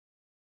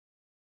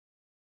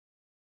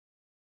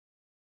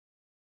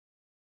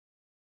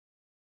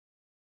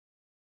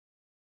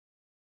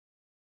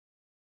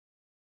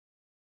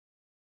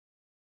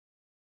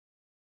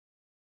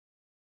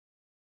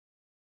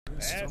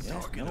This is what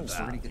I'm talking about. We're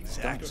gonna get this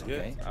done,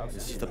 okay?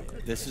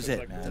 This is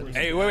it, man.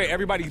 Hey, wait,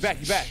 everybody, he's back,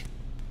 he's back.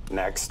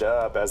 Next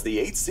up, as the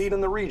 8th seed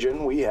in the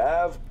region, we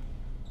have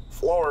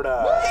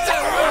Florida.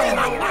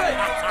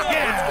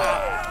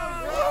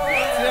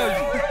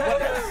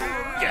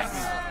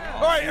 Yes.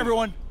 All right,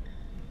 everyone,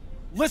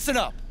 listen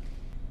up.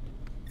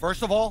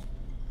 First of all,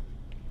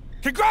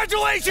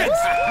 congratulations! You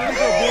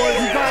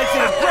guys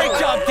did a great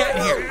job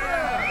getting here.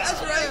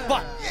 That's right.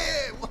 But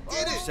We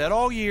did I it. said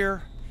all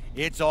year,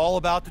 it's all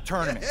about the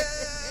tournament.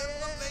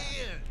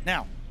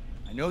 Now,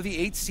 I know the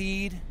 8th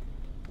seed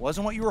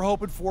wasn't what you were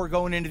hoping for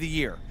going into the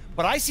year,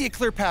 but I see a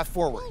clear path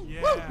forward.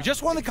 Yeah. We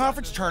just won the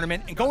conference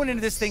tournament, and going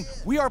into this thing,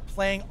 we are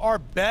playing our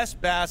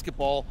best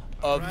basketball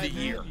of the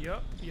year.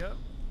 Yep.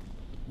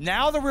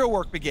 Now the real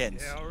work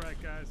begins. Yeah, all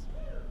right, guys.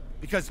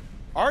 Because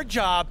our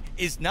job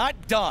is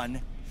not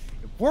done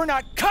if we're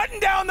not cutting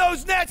down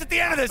those nets at the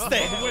end of this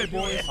thing. Way,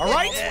 boys. All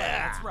right?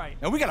 That's right.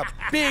 Now we got a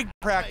big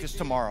practice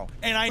tomorrow,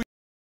 and I know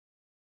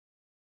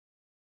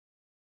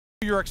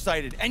you're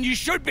excited, and you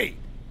should be.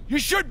 You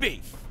should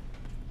be.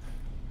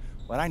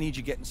 But I need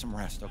you getting some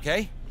rest,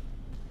 okay?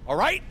 All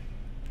right?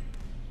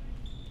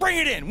 Bring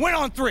it in. Win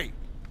on 3.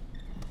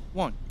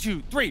 1,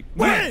 2, 3.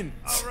 Win!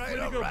 All right,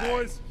 way to go,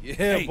 boys. Yeah,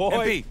 Hey, boy.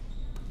 MP,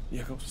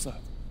 Yeah, Coach, what's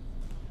up?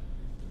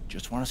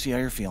 just want to see how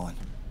you're feeling.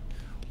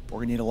 We're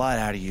going to need a lot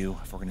out of you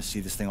if we're going to see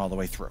this thing all the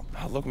way through.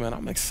 Oh, look, man,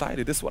 I'm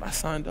excited. This is what I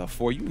signed up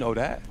for. You know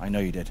that. I know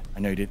you did. I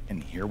know you did.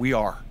 And here we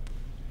are.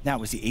 Now, it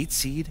was the 8th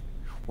seed.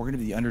 We're going to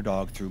be the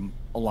underdog through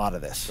a lot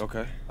of this.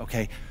 Okay.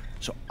 Okay?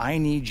 So I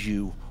need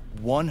you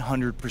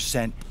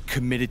 100%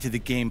 committed to the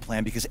game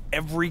plan because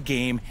every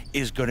game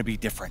is going to be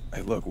different.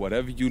 Hey, look,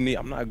 whatever you need.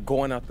 I'm not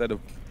going out there to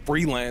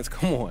freelance.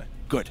 Come on.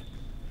 Good.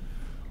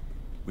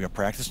 We have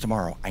practice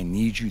tomorrow. I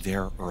need you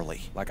there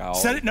early. Like I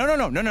Set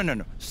always... it.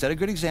 No. Set a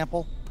good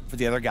example for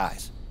the other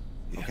guys.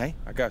 Okay?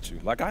 I got you.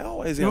 Like I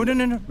always No. am.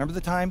 Remember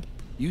the time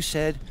you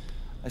said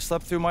I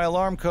slept through my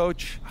alarm,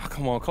 Coach? Oh,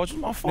 come on, Coach. It's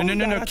my phone.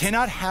 No.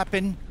 Cannot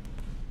happen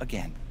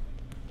again.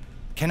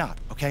 Cannot.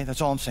 Okay? That's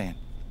all I'm saying.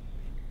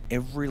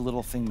 Every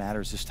little thing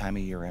matters this time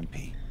of year,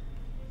 MP.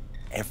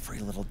 Every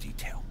little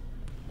detail.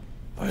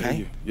 I hear Okay?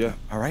 you. Yeah.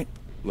 All right?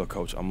 Look,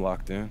 Coach, I'm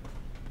locked in.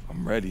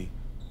 I'm ready.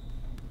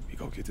 We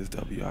go get this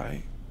W, all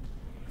right?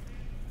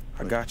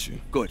 I got you.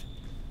 Good.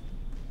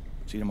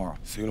 See you tomorrow.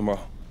 See you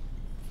tomorrow.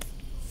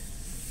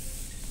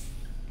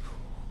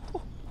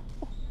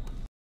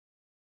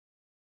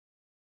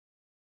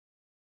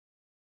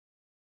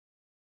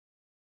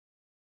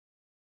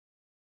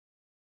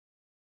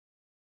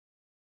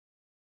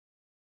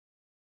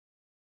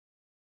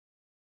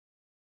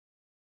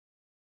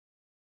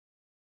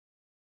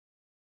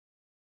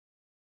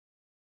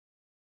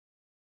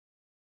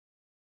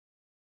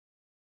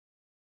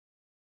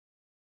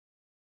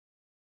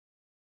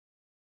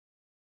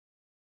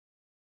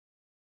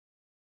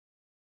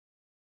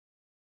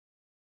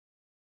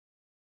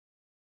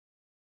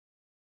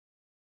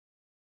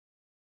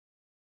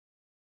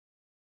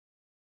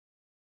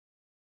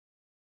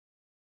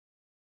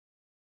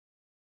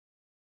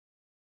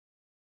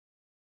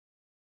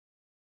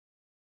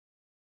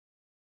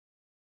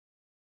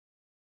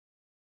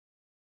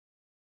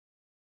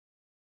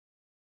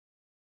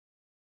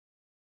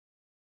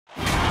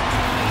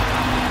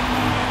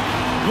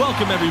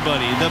 Welcome,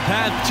 everybody. The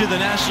path to the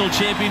national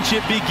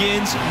championship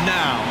begins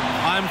now.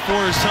 I'm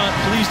Forrest Hunt,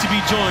 pleased to be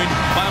joined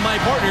by my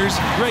partners,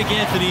 Greg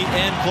Anthony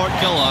and Clark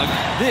Kellogg.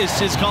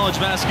 This is college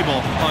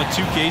basketball on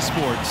 2K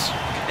Sports.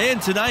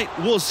 And tonight,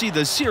 we'll see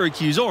the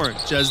Syracuse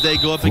Orange as they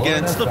go up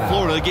against the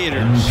Florida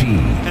Gators.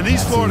 And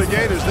these Florida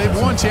Gators, they've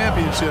won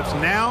championships.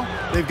 Now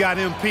they've got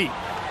MP.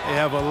 They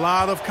have a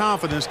lot of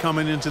confidence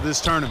coming into this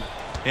tournament.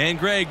 And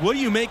Greg, what do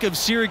you make of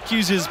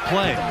Syracuse's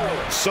play?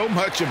 So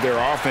much of their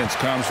offense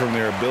comes from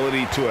their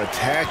ability to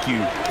attack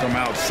you from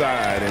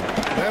outside, and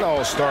that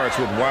all starts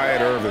with Wyatt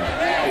Irvin.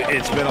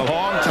 It's been a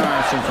long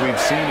time since we've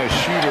seen a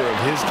shooter of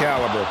his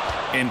caliber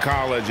in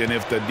college, and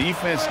if the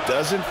defense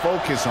doesn't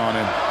focus on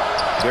him,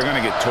 they're going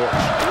to get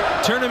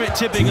torched. Tournament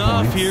tipping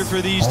off here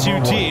for these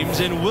two teams,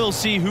 and we'll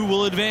see who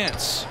will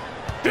advance.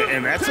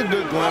 And that's a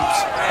good glimpse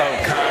of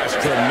Kai's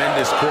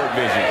tremendous court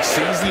vision.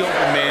 Sees the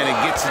open man and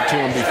gets it to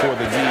him before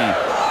the D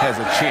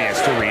has a chance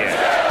to react.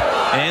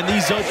 And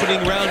these opening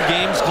round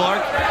games,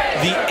 Clark,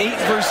 the 8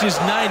 versus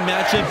 9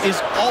 matchup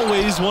is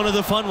always one of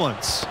the fun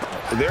ones.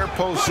 Their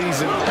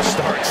postseason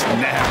starts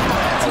now.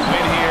 A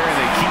win here, and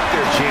they keep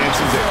their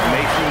chances at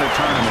making the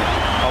tournament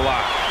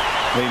alive.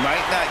 They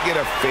might not get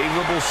a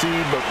favorable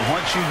seed, but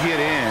once you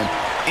get in,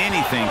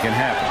 anything can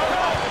happen.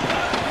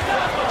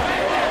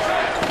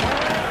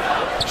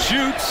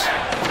 Shoots,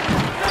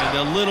 and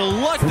a little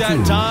luck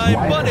that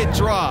time, but it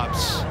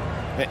drops.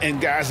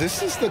 And guys,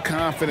 this is the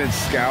confidence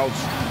scouts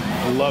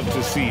love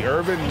to see.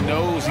 Irvin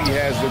knows he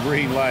has the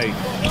green light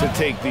to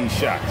take these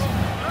shots.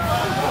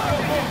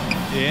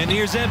 And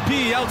here's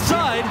MP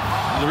outside.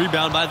 The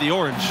rebound by the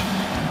Orange.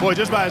 Boy,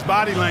 just by his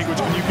body language,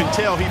 you can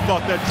tell he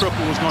thought that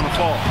triple was going to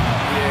fall.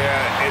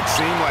 Yeah, it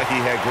seemed like he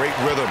had great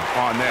rhythm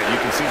on that. You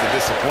can see the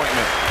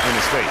disappointment in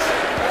his face.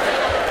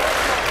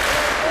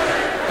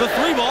 The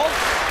 3 ball.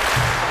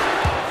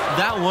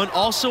 That one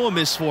also a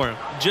miss for him,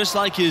 just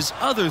like his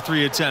other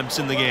 3 attempts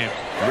in the game.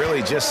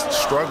 Really just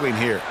struggling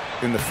here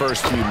in the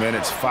first few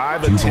minutes.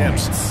 5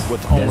 attempts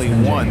with only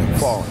 1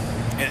 falling.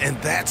 And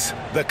that's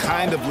the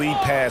kind of lead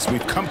pass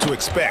we've come to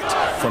expect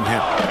from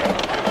him.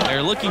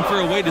 They're looking for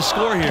a way to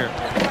score here.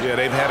 Yeah,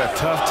 they've had a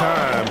tough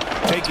time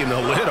taking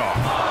the lid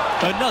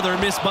off. Another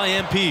miss by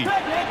MP.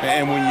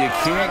 And when you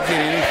can't get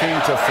anything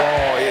to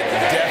fall, it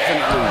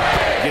definitely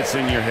gets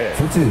in your head.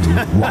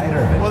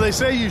 Well, they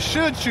say you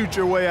should shoot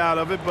your way out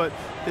of it, but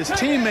his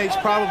teammates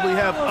probably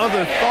have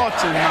other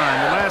thoughts in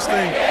mind. The last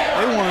thing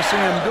they want to see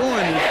him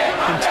doing is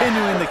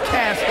continuing to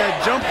cast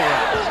that jumper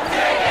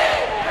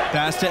out.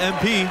 Pass to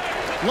MP.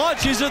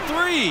 Launches a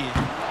 3.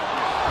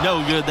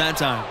 No good that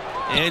time.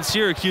 And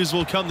Syracuse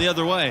will come the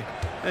other way.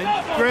 And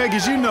Greg,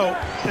 as you know,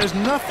 there's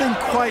nothing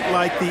quite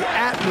like the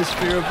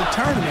atmosphere of the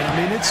tournament. I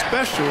mean, it's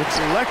special. It's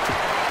electric.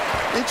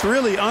 It's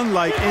really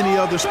unlike any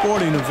other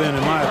sporting event,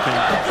 in my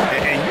opinion.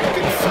 And you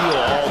can feel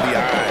all the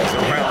eyes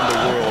around the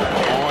world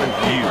on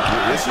you.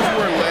 This is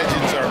where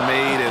legends are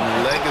made and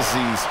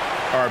legacies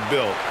are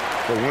built.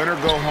 The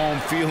winner-go-home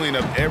feeling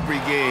of every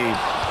game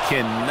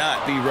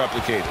cannot be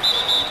replicated.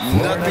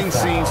 Nothing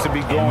seems to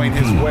be going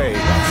his way.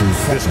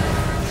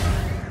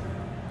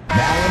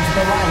 Now into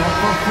the lineup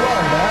for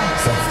Florida.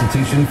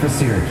 Substitution for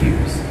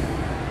Syracuse.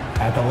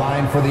 At the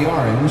line for the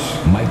Orange,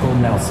 Michael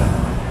Nelson.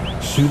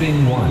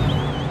 Shooting 1.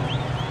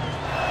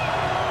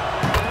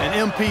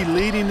 And MP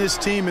leading this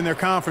team in their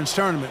conference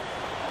tournament.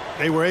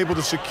 They were able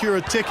to secure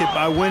a ticket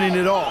by winning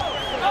it all.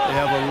 They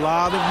have a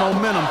lot of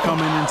momentum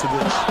coming into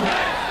this.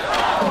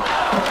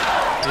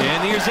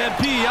 And here's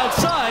MP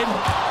outside.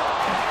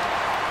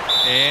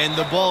 And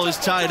the ball is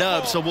tied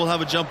up, so we'll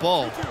have a jump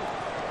ball.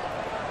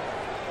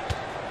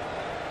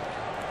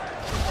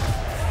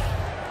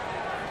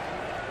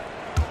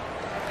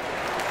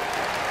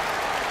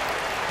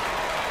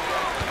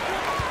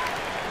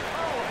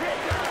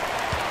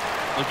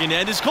 Looking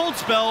at his cold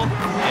spell,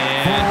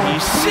 and he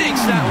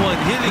sinks that one,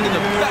 hitting in the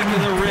back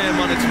of the rim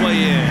on its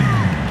way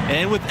in.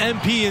 And with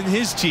MP and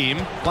his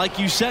team, like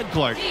you said,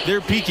 Clark,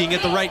 they're peaking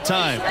at the right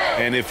time.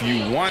 And if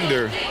you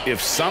wonder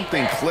if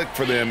something clicked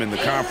for them in the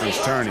conference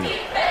tourney,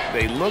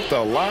 they looked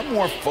a lot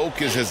more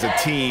focused as a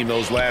team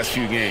those last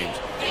few games.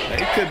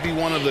 They could be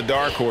one of the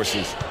dark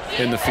horses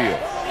in the field.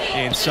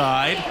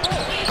 Inside,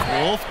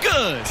 Wolf,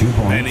 good.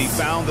 And he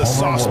found the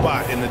soft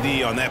spot in the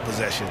D on that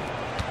possession.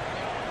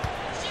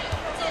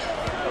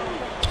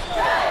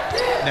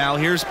 Now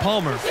here's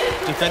Palmer,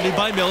 defended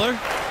by Miller.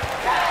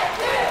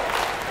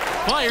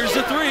 Fires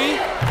the 3.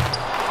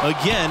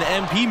 Again,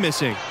 MP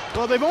missing.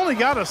 Well, they've only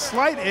got a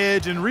slight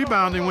edge in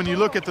rebounding when you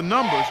look at the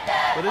numbers,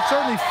 but it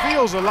certainly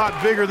feels a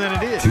lot bigger than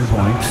it is. 2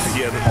 points.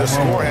 Yeah, the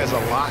score has a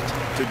lot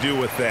to do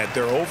with that.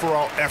 Their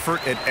overall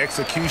effort and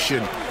execution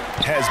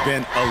has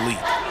been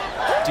elite.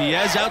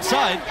 Diaz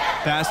outside.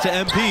 Pass to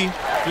MP.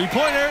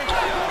 3-pointer.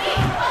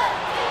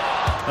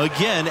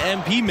 Again,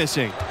 MP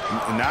missing.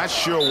 Not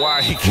sure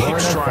why he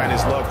keeps trying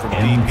his luck from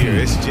deep here.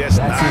 It's just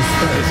not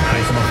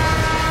his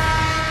night.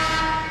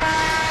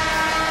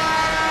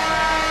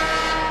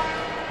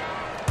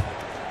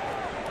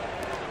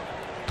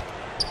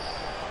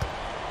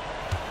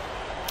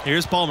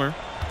 Here's Palmer.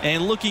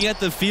 And looking at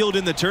the field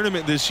in the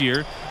tournament this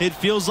year, it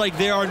feels like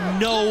there are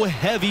no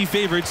heavy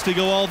favorites to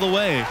go all the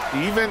way.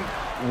 Even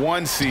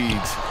 1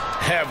 seeds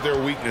have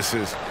their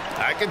weaknesses.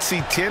 I could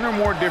see 10 or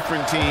more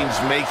different teams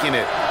making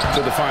it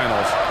to the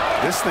finals.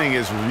 This thing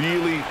is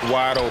really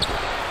wide open.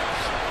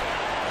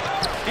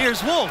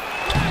 Here's Wolf.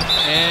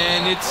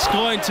 And it's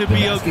going to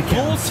be a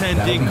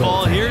goaltending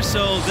call here,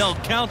 so they'll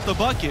count the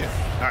bucket.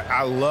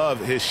 I love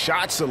his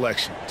shot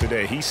selection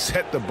today. He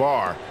set the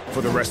bar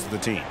for the rest of the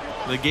team.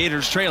 The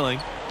Gators trailing.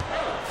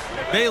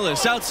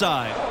 Bayless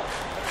outside.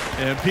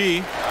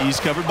 MP, he's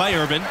covered by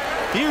Urban.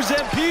 Here's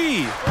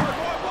MP.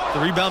 The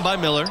rebound by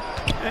Miller.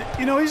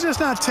 You know, he's just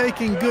not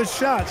taking good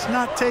shots,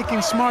 not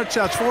taking smart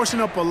shots, forcing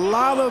up a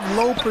lot of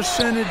low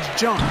percentage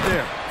jump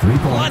there. 3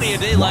 points. Plenty of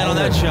daylight on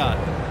that shot.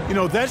 You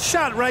know, that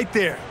shot right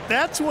there,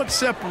 that's what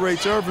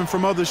separates Urban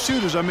from other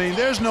shooters. I mean,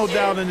 there's no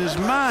doubt in his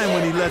mind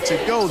when he lets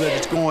it go that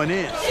it's going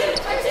in.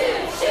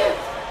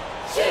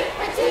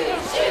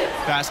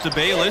 Pass to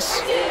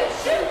Bayless.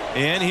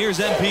 And here's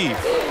MP.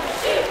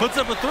 Puts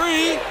up a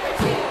 3.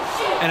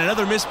 And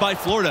another miss by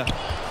Florida.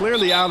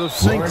 Clearly out of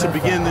sync to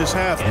begin this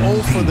half.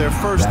 0 for their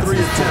first 3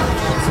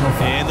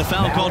 attempts. And the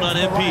foul called on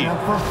MP.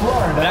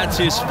 That's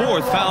his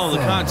 4th foul of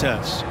the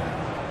contest.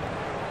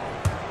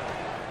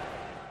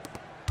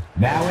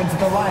 Now into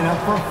the lineup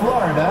for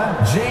Florida,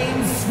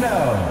 James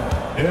Snow.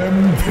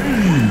 MP.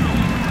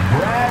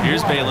 Brad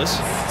Here's White. Bayless.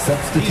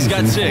 Substitution He's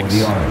got 6. for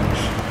the Orange.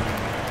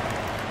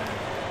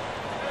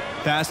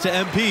 Pass to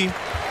MP.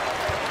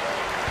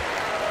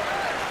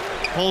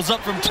 Pulls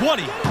up from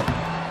 20.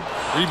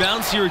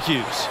 Rebound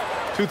Syracuse.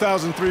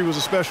 2003 was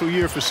a special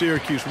year for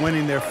Syracuse,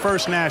 winning their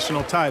first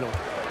national title.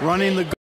 Running the